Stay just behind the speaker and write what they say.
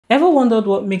Ever wondered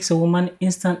what makes a woman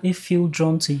instantly feel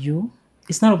drawn to you?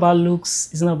 It's not about looks,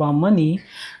 it's not about money,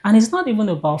 and it's not even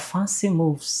about fancy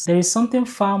moves. There is something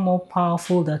far more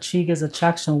powerful that triggers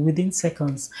attraction within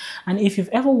seconds. And if you've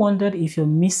ever wondered if you're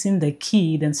missing the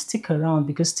key, then stick around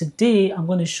because today I'm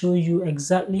going to show you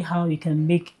exactly how you can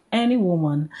make any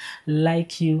woman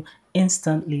like you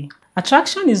instantly.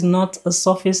 Attraction is not a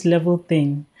surface level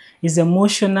thing. It's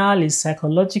emotional, it's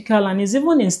psychological, and it's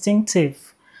even instinctive.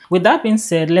 With that being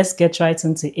said, let's get right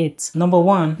into it. Number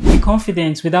one, be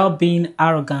confident without being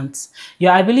arrogant.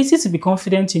 Your ability to be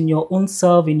confident in your own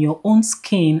self, in your own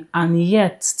skin, and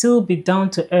yet still be down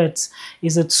to earth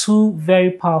is a two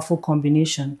very powerful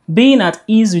combination. Being at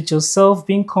ease with yourself,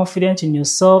 being confident in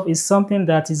yourself is something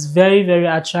that is very, very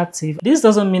attractive. This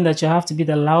doesn't mean that you have to be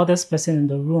the loudest person in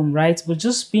the room, right? But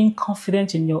just being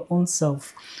confident in your own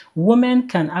self. Women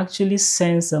can actually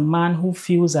sense a man who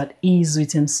feels at ease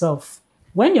with himself.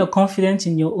 When you're confident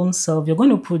in your own self, you're going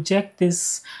to project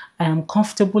this I am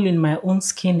comfortable in my own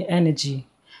skin energy.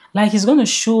 Like it's going to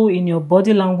show in your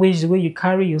body language, the way you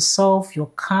carry yourself,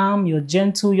 you're calm, you're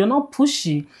gentle, you're not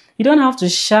pushy. You don't have to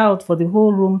shout for the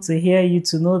whole room to hear you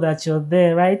to know that you're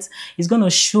there, right? It's going to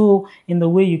show in the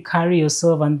way you carry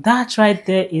yourself, and that right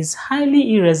there is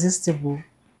highly irresistible.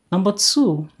 Number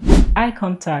two, eye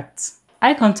contact.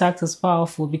 Eye contact is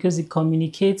powerful because it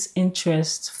communicates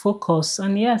interest, focus,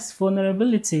 and yes,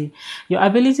 vulnerability. Your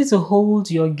ability to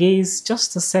hold your gaze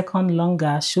just a second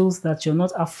longer shows that you're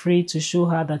not afraid to show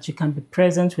her that you can be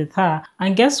present with her.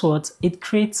 And guess what? It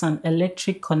creates an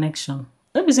electric connection.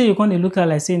 Let me say you're going to look at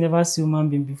like say you never seen a human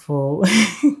being before.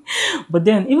 But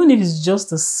then even if it's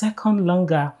just a second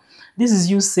longer, this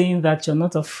is you saying that you're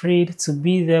not afraid to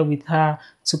be there with her,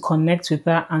 to connect with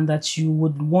her, and that you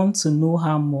would want to know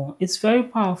her more. It's very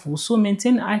powerful. So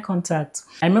maintain eye contact.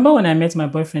 I remember when I met my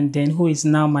boyfriend then, who is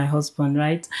now my husband,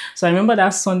 right? So I remember that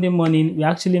Sunday morning, we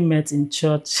actually met in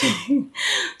church.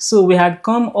 So we had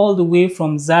come all the way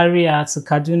from Zaria to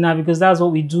Kaduna because that's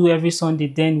what we do every Sunday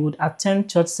then. We would attend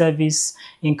church service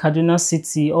in Kaduna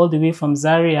City all the way from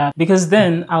Zaria because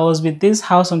then I was with this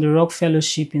House on the Rock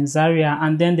Fellowship in Zaria,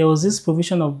 and then there was this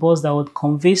provision of bus that would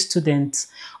convey students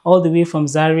all the way from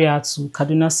Zaria to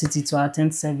Kaduna City to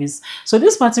attend service. So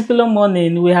this particular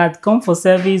morning, we had come for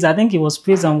service. I think it was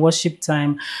praise and worship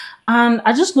time. And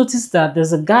I just noticed that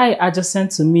there's a guy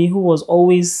adjacent to me who was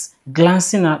always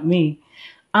glancing at me.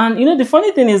 And you know, the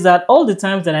funny thing is that all the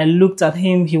times that I looked at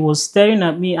him, he was staring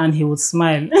at me and he would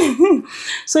smile.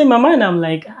 So in my mind, I'm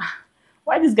like,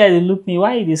 why this guy dey look me?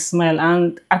 Why he dey smile?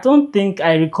 And I don't think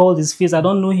I recall his face. I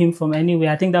don't know him from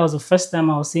anywhere. I think that was the first time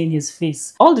I was seeing his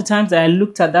face. All the times that I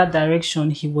looked at that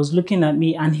direction, he was looking at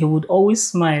me and he would always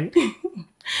smile.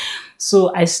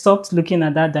 So I stopped looking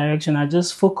at that direction. I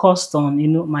just focused on, you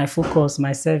know, my focus,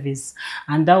 my service.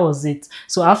 And that was it.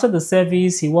 So after the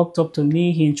service, he walked up to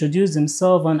me, he introduced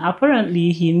himself, and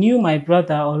apparently he knew my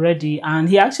brother already. And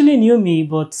he actually knew me,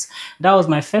 but that was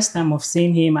my first time of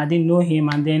seeing him. I didn't know him.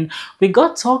 And then we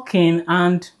got talking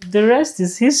and the rest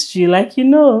is history, like you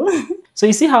know. So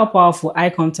you see how powerful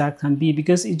eye contact can be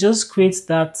because it just creates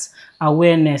that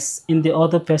awareness in the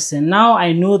other person. Now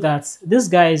I know that this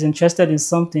guy is interested in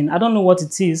something. I don't know what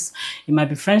it is. It might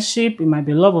be friendship, it might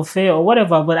be love affair or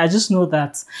whatever, but I just know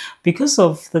that because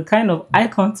of the kind of eye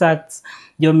contact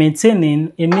you're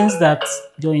maintaining, it means that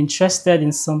you're interested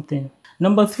in something.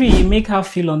 Number three, you make her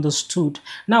feel understood.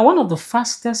 Now, one of the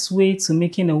fastest ways to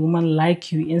making a woman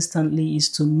like you instantly is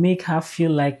to make her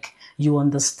feel like you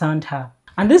understand her.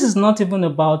 And this is not even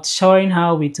about showering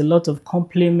her with a lot of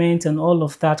compliments and all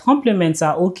of that. Compliments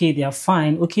are okay, they are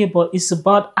fine, okay, but it's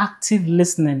about active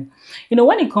listening. You know,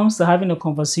 when it comes to having a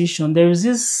conversation, there is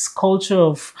this culture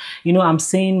of, you know, I'm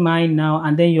saying mine now,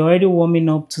 and then you're already warming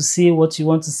up to say what you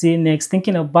want to say next,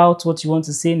 thinking about what you want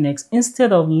to say next,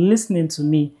 instead of listening to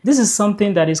me. This is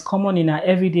something that is common in our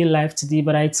everyday life today,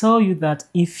 but I tell you that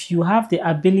if you have the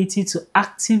ability to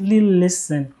actively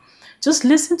listen, just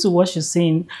listen to what she's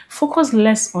saying. Focus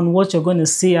less on what you're going to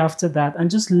say after that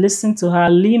and just listen to her,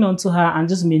 lean onto her and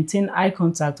just maintain eye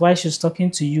contact while she's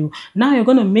talking to you. Now you're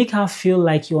going to make her feel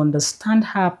like you understand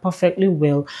her perfectly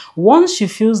well. Once she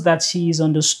feels that she is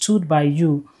understood by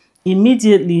you,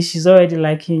 immediately she's already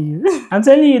liking you. I'm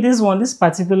telling you, this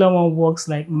particular one works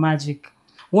like magic.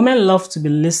 Women love to be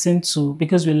listened to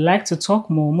because we like to talk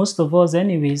more. Most of us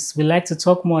anyways, we like to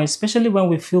talk more, especially when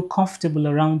we feel comfortable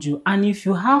around you. And if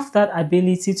you have that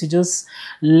ability to just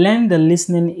lend the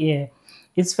listening ear,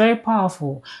 it's very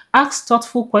powerful. Ask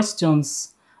thoughtful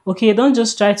questions. Okay, don't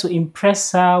just try to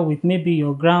impress her with maybe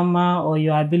your grammar or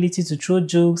your ability to throw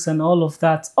jokes and all of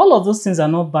that. All of those things are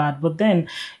not bad, but then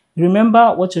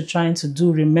Remember what you're trying to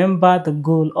do. Remember the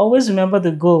goal. Always remember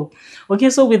the goal. Okay,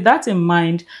 so with that in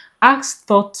mind, ask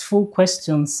thoughtful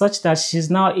questions such that she's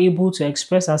now able to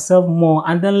express herself more,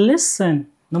 and then listen.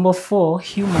 Number 4,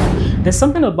 humor. There's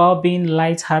something about being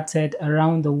light-hearted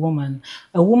around a woman.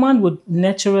 A woman would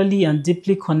naturally and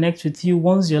deeply connect with you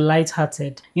once you're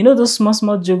light-hearted. You know, those small,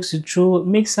 small jokes you throw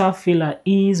makes her feel at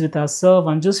ease with herself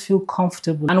and just feel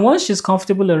comfortable. And once she's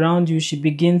comfortable around you, she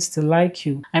begins to like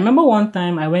you. I remember one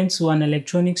time I went to an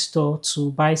electronics store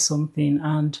to buy something,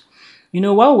 and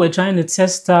while we're trying to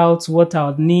test out what I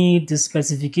would need, the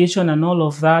specification and all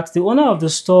of that, the owner of the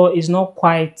store is not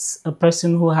quite a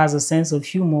person who has a sense of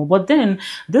humor. But then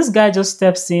this guy just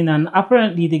steps in, and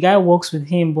apparently the guy works with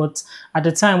him. But at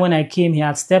the time when I came, he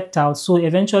had stepped out. So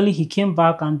eventually he came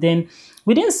back, and then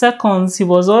within seconds, he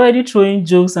was already throwing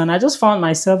jokes, and I just found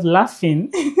myself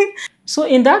laughing. So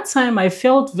in that time, I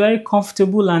felt very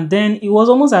comfortable, and then it was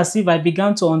almost as if I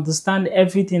began to understand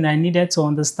everything I needed to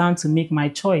understand to make my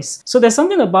choice. So there's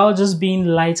something about just being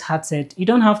light-hearted. You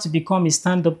don't have to become a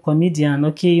stand-up comedian,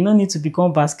 okay? You don't need to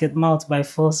become basket mouth by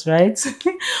force, right?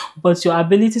 But your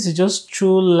ability to just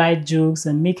throw light jokes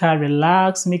and make her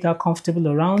relax, make her comfortable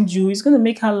around you, is going to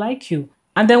make her like you.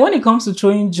 And then when it comes to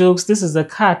throwing jokes, this is the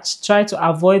catch. Try to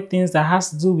avoid things that has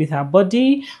to do with her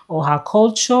body or her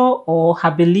culture or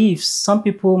her beliefs. Some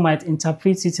people might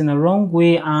interpret it in a wrong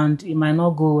way and it might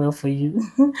not go well for you.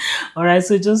 All right,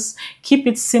 so just keep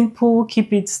it simple,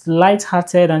 keep it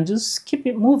light-hearted, and just keep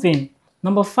it moving.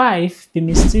 Number 5, be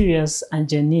mysterious and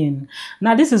genuine.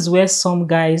 Now, this is where some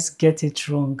guys get it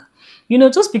wrong.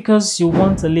 Just because you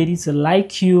want a lady to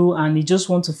like you and you just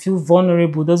want to feel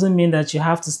vulnerable doesn't mean that you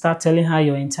have to start telling her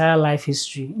your entire life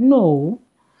history. No.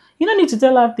 You don't need to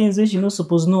tell her things that you're not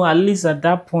supposed to know, at least at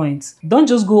that point. Don't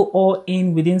just go all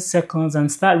in within seconds and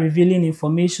start revealing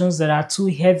informations that are too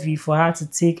heavy for her to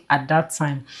take at that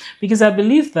time. Because I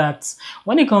believe that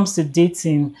when it comes to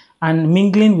dating and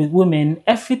mingling with women,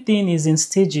 everything is in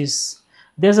stages.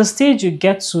 There's a stage you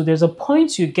get to, there's a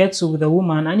point you get to with a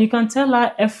woman, and you can tell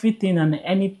her everything and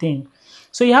anything.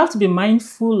 So you have to be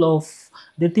mindful of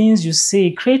the things you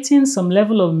say, creating some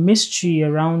level of mystery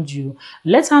around you.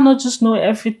 Let her not just know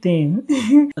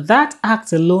everything. That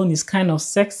act alone is kind of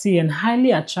sexy and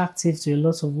highly attractive to a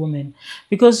lot of women,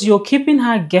 because you're keeping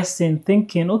her guessing,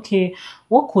 thinking, okay,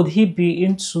 what could he be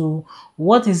into?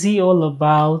 What is he all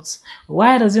about?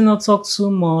 Why does he not talk too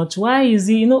much? Why is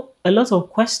he, a lot of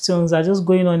questions are just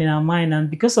going on in her mind, and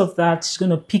because of that, she's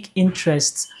going to pick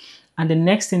interest. And the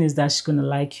next thing is that she's going to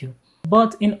like you.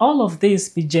 But in all of this,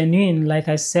 be genuine, like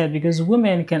I said, because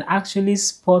women can actually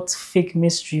spot fake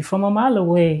mystery from a mile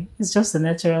away. It's just a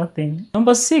natural thing.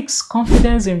 Number 6,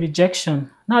 confidence in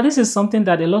rejection. Now, this is something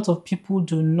that a lot of people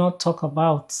do not talk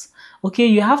about. Okay,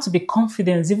 you have to be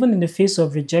confident even in the face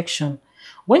of rejection.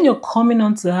 When you're coming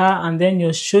onto her and then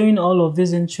you're showing all of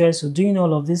this interest or doing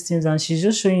all of these things and she's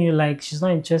just showing you like she's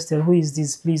not interested, who is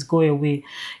this, please go away.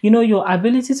 Your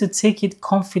ability to take it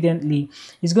confidently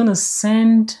is going to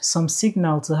send some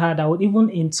signal to her that would even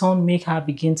in turn make her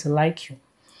begin to like you.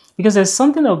 Because there's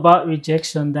something about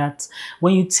rejection that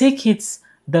when you take it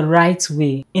the right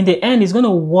way, in the end, it's going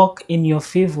to work in your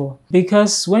favor.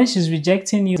 Because when she's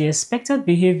rejecting you, the expected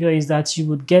behavior is that you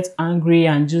would get angry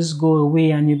and just go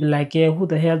away, and you'll be like, yeah, who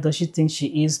the hell does she think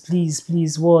she is? Please,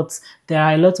 please, what? There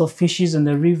are a lot of fishes in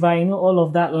the river, all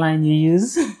of that line you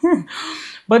use.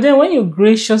 But then when you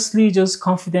graciously just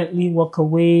confidently walk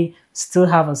away, still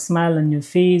have a smile on your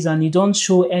face, and you don't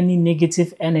show any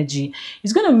negative energy,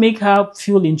 it's going to make her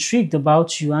feel intrigued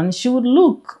about you, and she will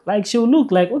look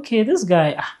like, okay, this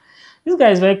guy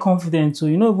is very confident too.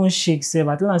 Even shake, say,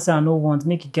 but I say I no want,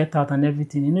 make it get out and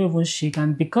everything. Even shake,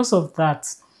 and because of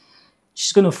that,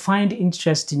 she's going to find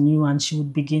interest in you and she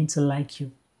would begin to like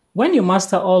you. When you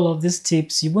master all of these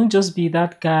tips, you won't just be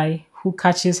that guy who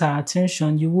catches her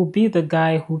attention, you will be the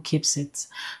guy who keeps it.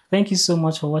 Thank you so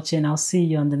much for watching. I'll see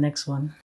you on the next one.